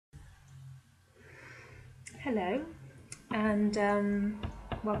Hello, and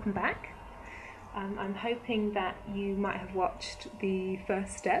welcome back. I'm hoping that you might have watched the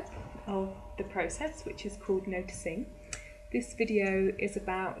first step of the process, which is called noticing. This video is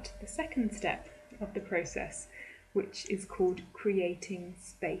about the second step of the process, which is called creating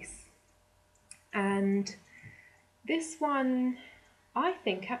space. And this one, I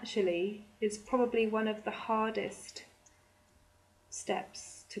think actually, is probably one of the hardest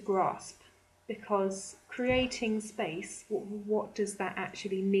steps to grasp, because creating space, what does that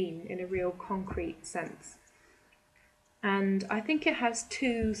actually mean in a real concrete sense? And I think it has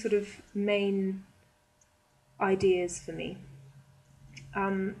two sort of main ideas for me.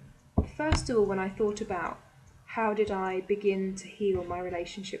 First of all, when I thought about how did I begin to heal my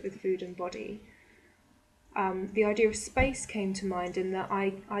relationship with food and body, the idea of space came to mind, in that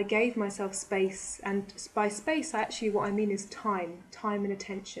I gave myself space, and by space what I mean is time and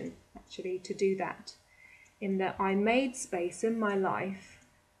attention actually to do that, in that I made space in my life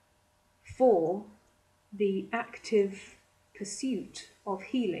for the active pursuit of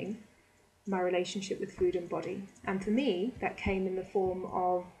healing my relationship with food and body. And for me, that came in the form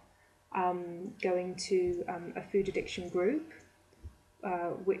of going to a food addiction group,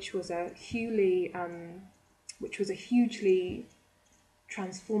 which was a hugely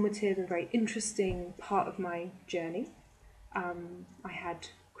transformative and very interesting part of my journey. I had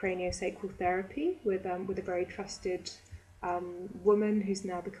craniosacral therapy with a very trusted woman who's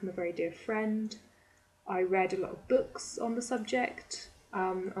now become a very dear friend. I read a lot of books on the subject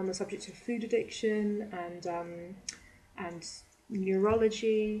of food addiction and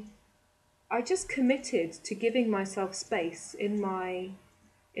neurology. I just committed to giving myself space in my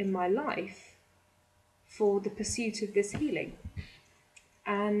life for the pursuit of this healing.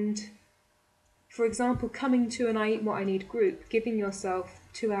 And for example, coming to an I Eat What I Need group, giving yourself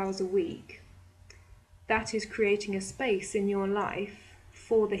 2 hours a week, that is creating a space in your life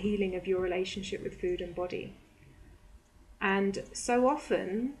for the healing of your relationship with food and body. And so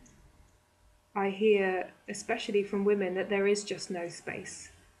often I hear, especially from women, that there is just no space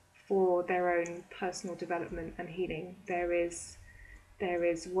for their own personal development and healing. There is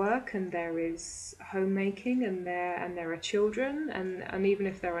work, and there is homemaking, and there are children, and even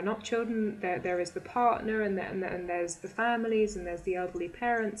if there are not children, there is the partner, and there's the families, and there's the elderly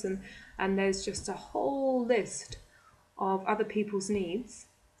parents, and there's just a whole list of other people's needs,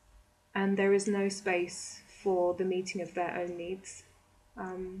 and there is no space for the meeting of their own needs.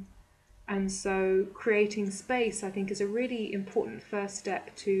 And so creating space, I think, is a really important first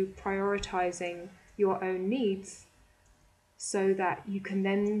step to prioritizing your own needs, so that you can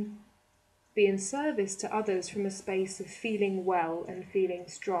then be in service to others from a space of feeling well and feeling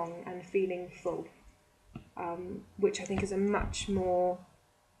strong and feeling full, which I think is a much more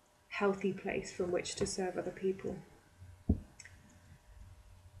healthy place from which to serve other people.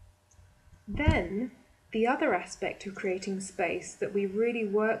 Then, the other aspect of creating space that we really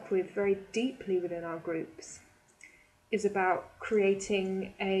work with very deeply within our groups is about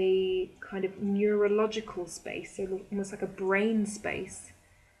creating a kind of neurological space, so almost like a brain space,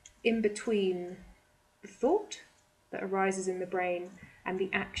 in between the thought that arises in the brain and the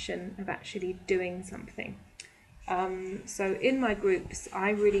action of actually doing something. So in my groups,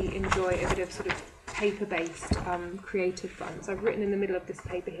 I really enjoy a bit of sort of paper-based creative fun. So I've written in the middle of this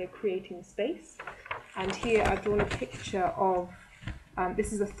paper here, creating space, and here I've drawn a picture of,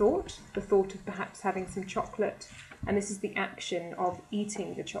 this is the thought of perhaps having some chocolate, and this is the action of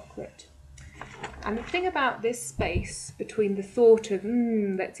eating the chocolate. And the thing about this space between the thought of,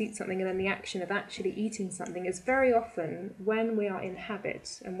 let's eat something, and then the action of actually eating something, is very often when we are in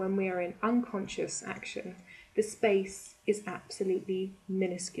habit and when we are in unconscious action, the space is absolutely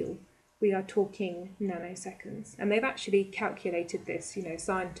minuscule. We are talking nanoseconds. And they've actually calculated this,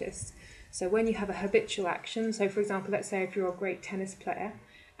 scientists. So when you have a habitual action, so for example, let's say if you're a great tennis player,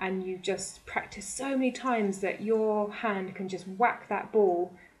 and you just practice so many times that your hand can just whack that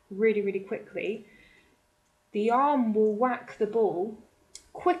ball really, really quickly, the arm will whack the ball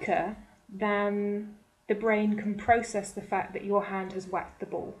quicker than the brain can process the fact that your hand has whacked the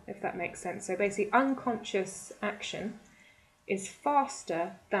ball, if that makes sense. So basically, unconscious action is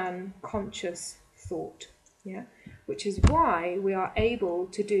faster than conscious thought, which is why we are able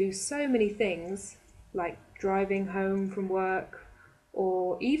to do so many things, like driving home from work,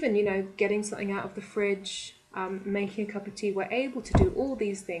 or even, getting something out of the fridge, making a cup of tea. We're able to do all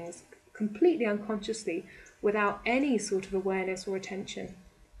these things completely unconsciously without any sort of awareness or attention.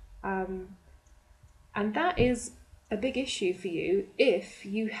 And that is a big issue for you if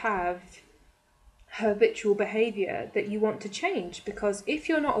you have habitual behaviour that you want to change, because if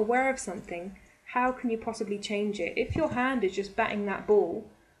you're not aware of something, how can you possibly change it? If your hand is just batting that ball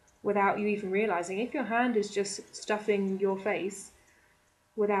without you even realizing, if your hand is just stuffing your face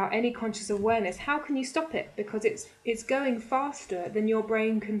without any conscious awareness, how can you stop it? Because it's going faster than your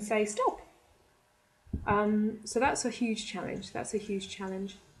brain can say stop. So that's a huge challenge. That's a huge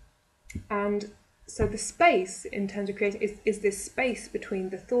challenge. And so the space in terms of creating is this space between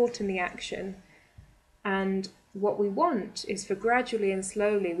the thought and the action. And what we want is for gradually and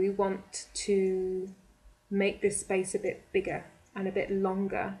slowly, we want to make this space a bit bigger and a bit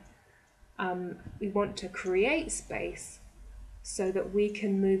longer. We want to create space so that we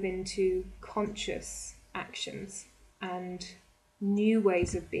can move into conscious actions and new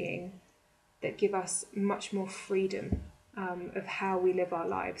ways of being that give us much more freedom of how we live our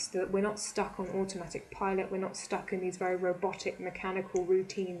lives, so that we're not stuck on automatic pilot, we're not stuck in these very robotic, mechanical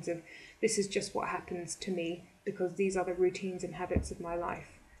routines of this is just what happens to me because these are the routines and habits of my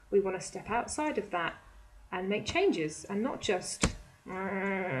life. We want to step outside of that and make changes, and not just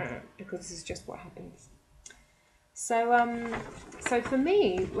because this is just what happens. So for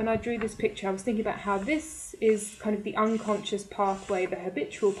me, when I drew this picture, I was thinking about how this is kind of the unconscious pathway, the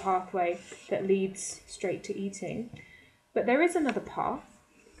habitual pathway that leads straight to eating. But there is another path,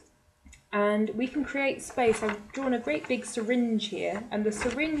 and we can create space. I've drawn a great big syringe here, and the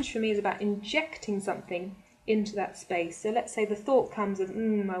syringe for me is about injecting something into that space. So let's say the thought comes of,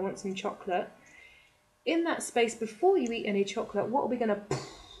 I want some chocolate. In that space, before you eat any chocolate, what are we going to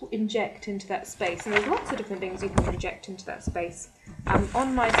inject into that space? And there's lots of different things you can inject into that space.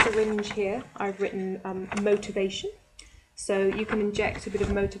 On my syringe here, I've written motivation. So you can inject a bit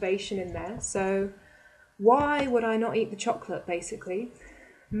of motivation in there. So why would I not eat the chocolate, basically?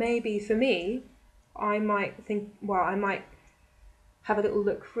 Maybe for me, I might think, well, I might have a little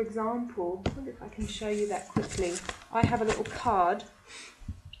look. For example, I wonder if I can show you that quickly. I have a little card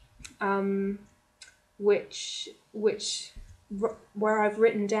where I've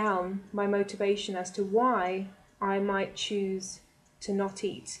written down my motivation as to why I might choose to not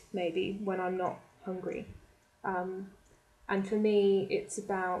eat, maybe, when I'm not hungry. And for me, it's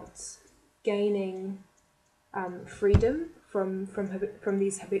about gaining freedom from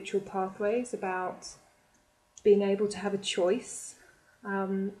these habitual pathways, about being able to have a choice.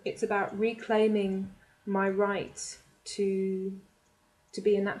 It's about reclaiming my right to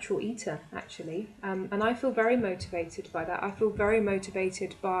be a natural eater, actually. And I feel very motivated by that. I feel very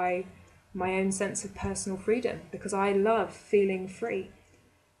motivated by my own sense of personal freedom, because I love feeling free.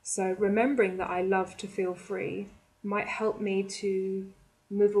 So remembering that I love to feel free might help me to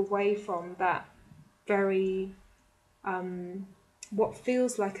move away from that very, what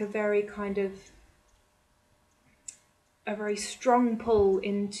feels like a very kind of, a very strong pull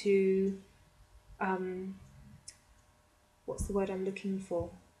into, what's the word I'm looking for?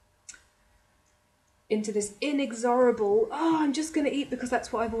 Into this inexorable, I'm just going to eat because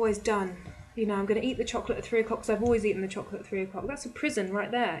that's what I've always done. You know, I'm going to eat the chocolate at 3 o'clock because I've always eaten the chocolate at 3 o'clock. That's a prison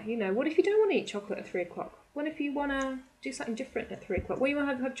right there. You know, what if you don't want to eat chocolate at 3 o'clock? What if you want to do something different at 3 o'clock? What do you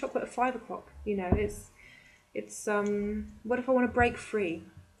want to have chocolate at 5 o'clock? You know, it's what if I want to break free?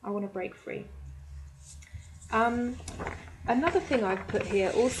 I want to break free. Another thing I've put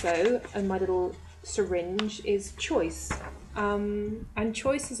here also in my little syringe is choice. And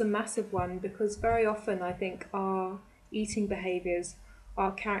choice is a massive one, because very often I think our eating behaviours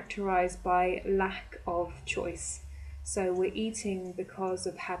are characterised by lack of choice. So we're eating because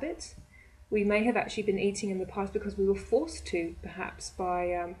of habit. We may have actually been eating in the past because we were forced to, perhaps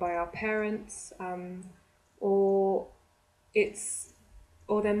by our parents, or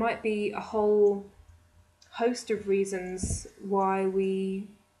there might be a whole host of reasons why we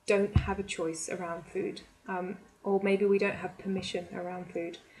don't have a choice around food, or maybe we don't have permission around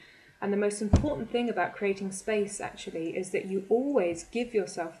food. And the most important thing about creating space, actually, is that you always give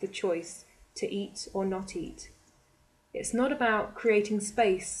yourself the choice to eat or not eat. It's not about creating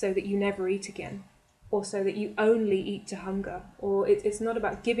space so that you never eat again, or so that you only eat to hunger, or it's not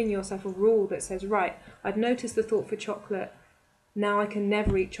about giving yourself a rule that says, right, I've noticed the thought for chocolate, now I can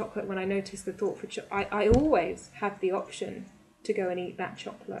never eat chocolate when I notice the thought for chocolate. I always have the option to go and eat that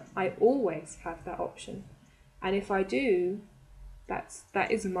chocolate. I always have that option. And if I do,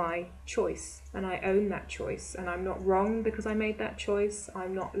 that is my choice, and I own that choice, and I'm not wrong because I made that choice.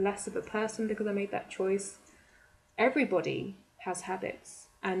 I'm not less of a person because I made that choice. Everybody has habits,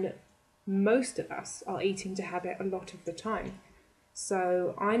 and most of us are eating to habit a lot of the time.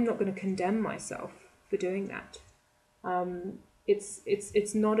 So I'm not going to condemn myself for doing that.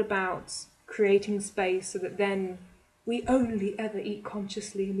 It's not about creating space so that then we only ever eat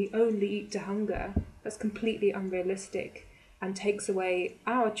consciously and we only eat to hunger. That's completely unrealistic. and takes away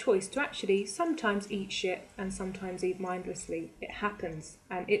our choice to actually sometimes eat shit and sometimes eat mindlessly. It happens,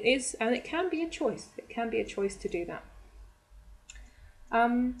 and it can be a choice. It can be a choice to do that.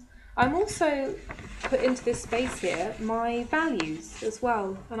 I'm also put into this space here my values as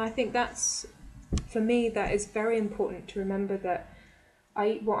well, and I think that's, for me, that is very important to remember, that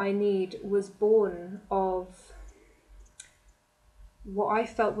I Eat What I Need was born of what I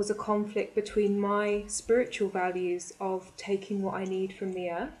felt was a conflict between my spiritual values of taking what I need from the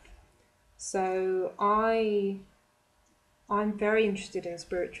earth. So I'm very interested in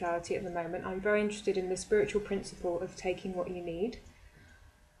spirituality at the moment. I'm very interested in the spiritual principle of taking what you need.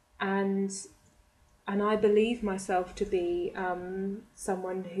 And I believe myself to be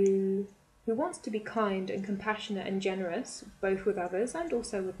someone who wants to be kind and compassionate and generous, both with others and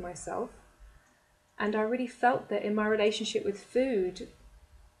also with myself. And I really felt that in my relationship with food,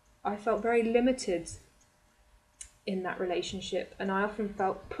 I felt very limited in that relationship, and I often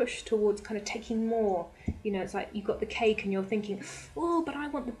felt pushed towards kind of taking more. You know, it's like you've got the cake and you're thinking, oh, but I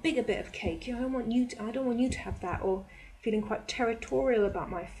want the bigger bit of cake. You know, I don't want you to have that. Or feeling quite territorial about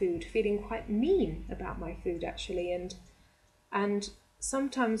my food, feeling quite mean about my food actually, and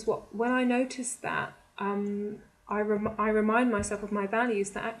sometimes when I notice that, I remind myself of my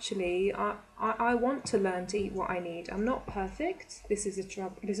values, that actually I want to learn to eat what I need. I'm not perfect. This is a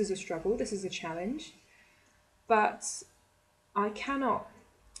struggle. This is a challenge. But I cannot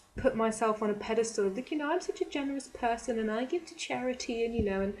put myself on a pedestal of, you know, I'm such a generous person and I give to charity, and, you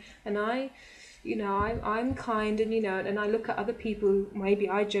know, and I'm kind, and, you know, and I look at other people, maybe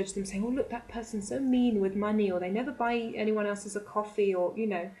I judge them saying, oh, look, that person's so mean with money, or they never buy anyone else's a coffee, or, you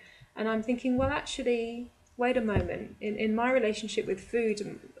know, and I'm thinking, well, actually, wait a moment. In my relationship with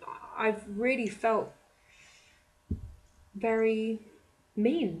food, I've really felt very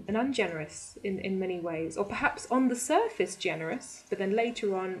mean and ungenerous in many ways, or perhaps on the surface generous, but then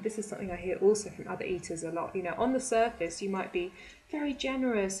later on, this is something I hear also from other eaters a lot, you know, on the surface you might be very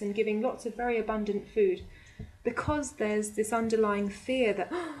generous and giving lots of very abundant food, because there's this underlying fear that,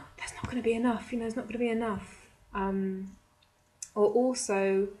 oh, that's not going to be enough, you know, it's not going to be enough. Or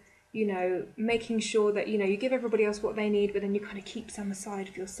also, you know, making sure that, you know, you give everybody else what they need, but then you kind of keep some aside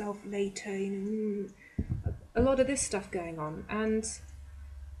for yourself later, you know, a lot of this stuff going on. And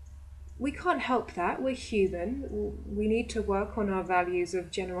we can't help that. We're human. We need to work on our values of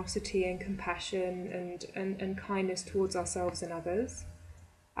generosity and compassion and kindness towards ourselves and others.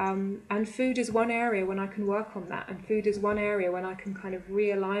 And food is one area when I can work on that. And food is one area when I can kind of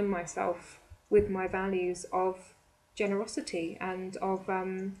realign myself with my values of generosity and of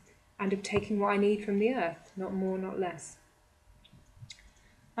taking what I need from the earth, not more, not less.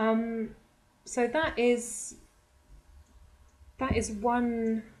 So that is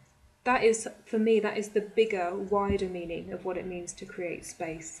one. That is, for me, that is the bigger, wider meaning of what it means to create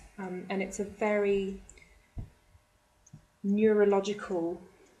space. And it's a very neurological,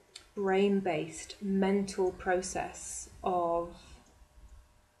 brain-based, mental process of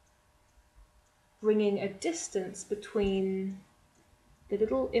bringing a distance between the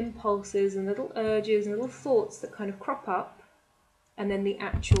little impulses and little urges and little thoughts that kind of crop up, and then the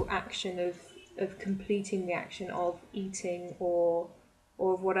actual action of completing the action of eating or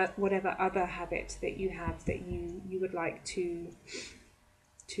whatever other habit that you have that you would like to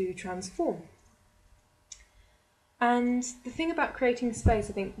transform. And the thing about creating space,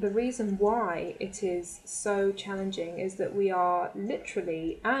 I think the reason why it is so challenging is that we are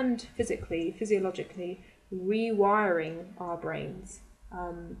literally and physiologically rewiring our brains.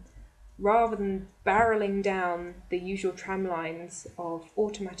 Rather than barreling down the usual tram lines of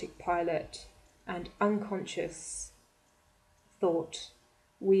automatic pilot and unconscious thought,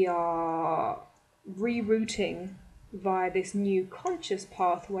 we are rerouting via this new conscious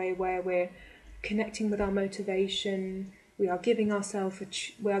pathway where we're connecting with our motivation. We are giving ourselves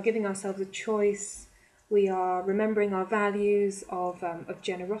a choice. We are remembering our values of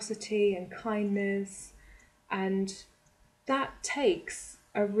generosity and kindness, and that takes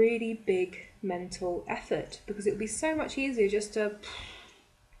a really big mental effort, because it would be so much easier just to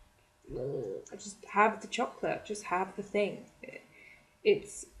just have the chocolate, just have the thing.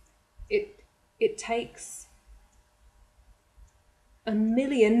 It takes a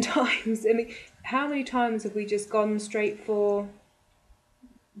million times. I mean, how many times have we just gone straight for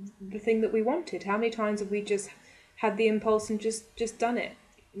the thing that we wanted? How many times have we just had the impulse and just done it?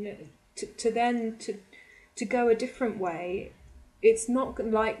 You know, to go a different way, it's not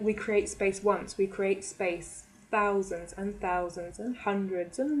like we create space once. We create space thousands and thousands and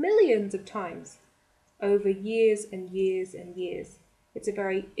hundreds and millions of times over years and years and years. It's a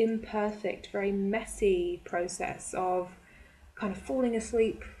very imperfect, very messy process of kind of falling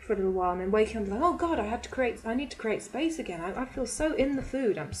asleep for a little while and then waking up like, oh God, I need to create space again. I feel so in the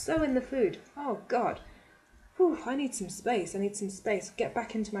food. I'm so in the food. Oh God. Whew, I need some space. Get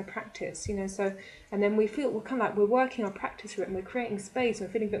back into my practice, so, and then we're kind of like, we're working our practice through it and we're creating space and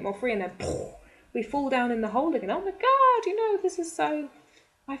we're feeling a bit more free, and then we fall down in the hole again. Oh my God, this is so,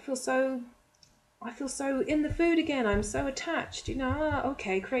 I feel so in the food again. I'm so attached,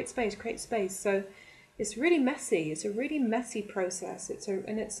 okay, create space. So it's really messy. It's a really messy process. It's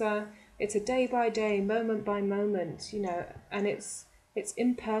a day by day, moment by moment, and it's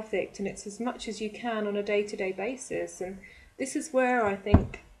imperfect, and it's as much as you can on a day-to-day basis. And this is where I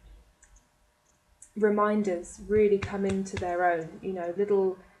think reminders really come into their own,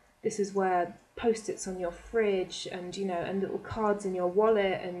 this is where post-its on your fridge and, and little cards in your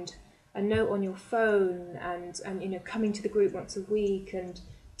wallet and a note on your phone and coming to the group once a week and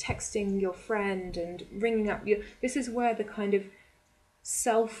texting your friend and ringing up this is where the kind of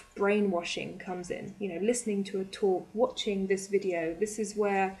self-brainwashing comes in, listening to a talk, watching this video. This is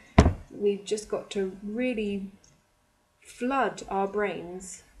where we've just got to really flood our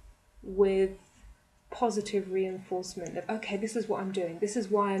brains with positive reinforcement of, okay, this is what I'm doing, this is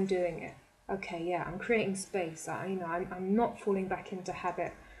why I'm doing it, okay, yeah, I'm creating space, I'm not falling back into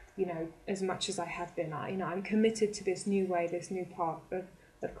habit, as much as I have been. I'm committed to this new way, this new path of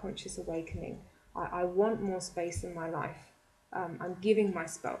conscious awakening. I want more space in my life. I'm giving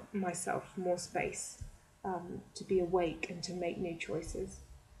myself more space to be awake and to make new choices.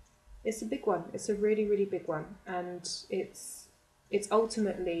 It's a big one. It's a really, really big one. And it's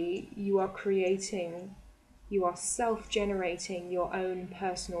ultimately, you are self-generating your own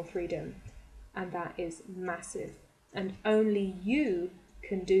personal freedom. And that is massive. And only you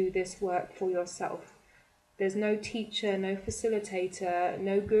can do this work for yourself. There's no teacher, no facilitator,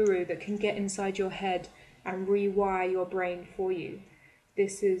 no guru that can get inside your head and rewire your brain for you.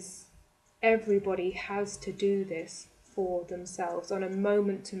 Everybody has to do this for themselves on a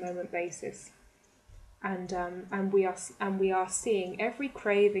moment-to-moment basis. And we are seeing every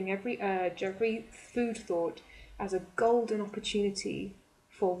craving, every urge, every food thought as a golden opportunity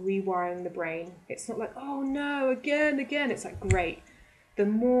for rewiring the brain. It's not like, oh no, again. It's like, great. The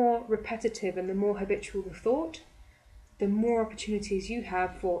more repetitive and the more habitual the thought, the more opportunities you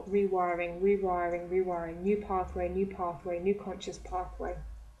have for rewiring, new pathway, new conscious pathway.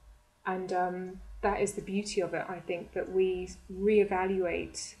 And that is the beauty of it, I think, that we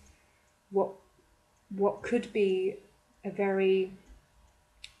reevaluate what could be a very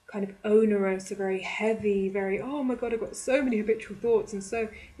kind of onerous, a very heavy, oh my God, I've got so many habitual thoughts, and so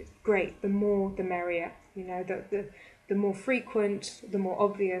great, the more the merrier, the more frequent, the more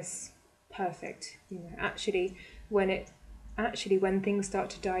obvious, perfect. Actually when things start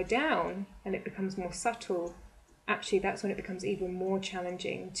to die down and it becomes more subtle, actually that's when it becomes even more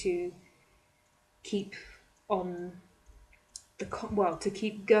challenging to keep on to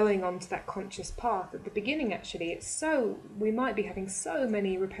keep going onto that conscious path. At the beginning, actually, we might be having so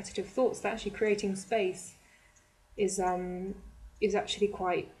many repetitive thoughts that actually creating space is actually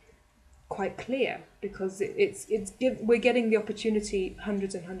quite clear, because we're getting the opportunity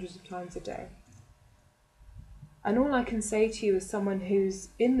hundreds and hundreds of times a day. And all I can say to you as someone who's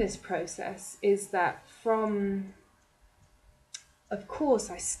in this process is that of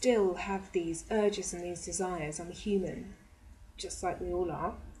course, I still have these urges and these desires. I'm human, just like we all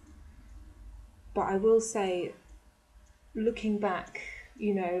are. But I will say, looking back,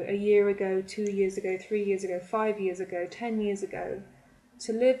 a year ago, 2 years ago, 3 years ago, 5 years ago, 10 years ago,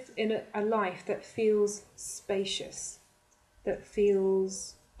 to live in a life that feels spacious, that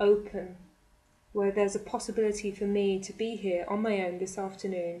feels open, where there's a possibility for me to be here on my own this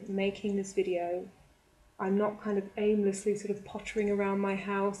afternoon, making this video. I'm not kind of aimlessly sort of pottering around my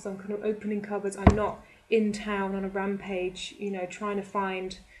house, I'm kind of opening cupboards, I'm not in town on a rampage, trying to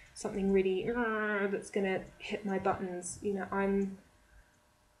find something really that's going to hit my buttons. I'm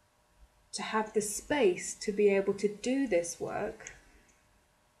to have the space to be able to do this work,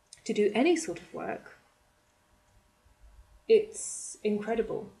 to do any sort of work. It's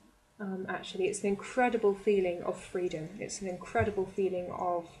incredible. Actually, it's an incredible feeling of freedom. It's an incredible feeling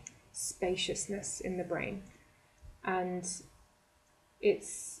of spaciousness in the brain. And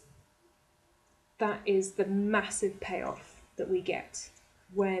that is the massive payoff that we get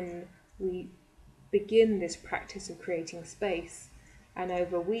when we begin this practice of creating space. And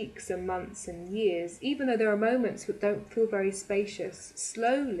over weeks and months and years, even though there are moments that don't feel very spacious,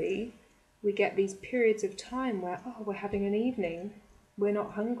 slowly we get these periods of time where, we're having an evening, we're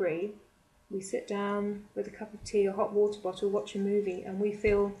not hungry, we sit down with a cup of tea, a hot water bottle, watch a movie, and we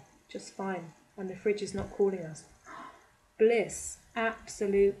feel just fine, and the fridge is not calling us. bliss,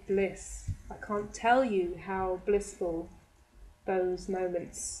 absolute bliss. I can't tell you how blissful those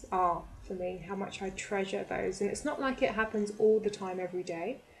moments are for me, how much I treasure those. And it's not like it happens all the time every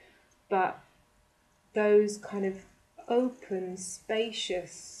day, but those kind of open,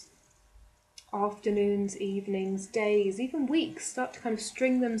 spacious afternoons, evenings, days, even weeks start to kind of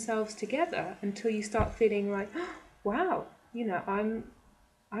string themselves together until you start feeling like, oh, wow, I'm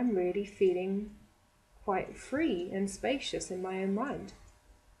really feeling quite free and spacious in my own mind.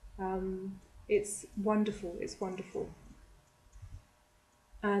 It's wonderful, it's wonderful.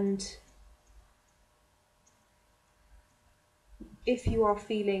 And if you are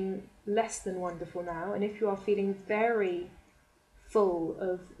feeling less than wonderful now, and if you are feeling very full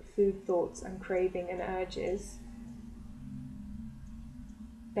of food thoughts and craving and urges,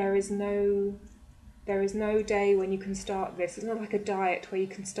 there is no day when you can start this. It's not like a diet where you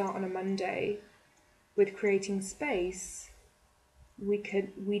can start on a Monday. With creating space, we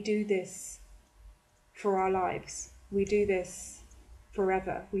do this for our lives. We do this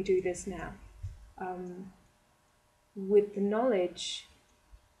forever. We do this now. With the knowledge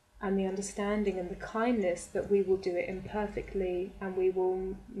and the understanding and the kindness that we will do it imperfectly, and we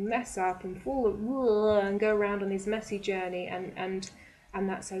will mess up and fall and go around on this messy journey, and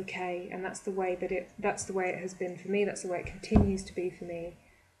that's okay, and that's the way it has been for me, that's the way it continues to be for me.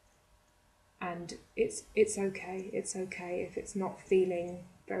 And it's okay if it's not feeling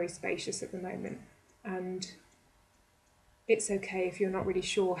very spacious at the moment, and it's okay if you're not really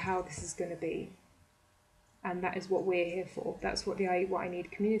sure how this is going to be. And that is what we're here for. That's what what I Need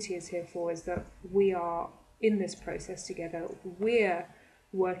community is here for, is that we are in this process together. We're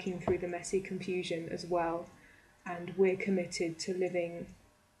working through the messy confusion as well, and we're committed to living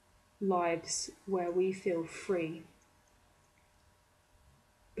lives where we feel free,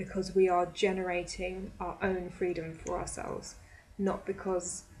 because we are generating our own freedom for ourselves, not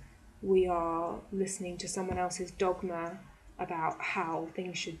because we are listening to someone else's dogma about how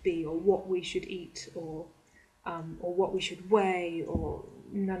things should be, or what we should eat, or what we should weigh, or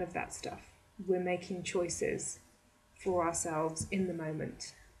none of that stuff. We're making choices for ourselves in the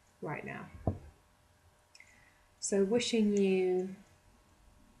moment, right now. So wishing you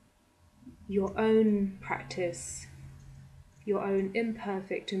your own practice, your own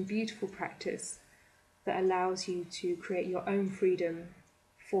imperfect and beautiful practice that allows you to create your own freedom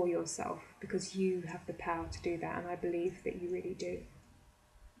for yourself, because you have the power to do that, and I believe that you really do.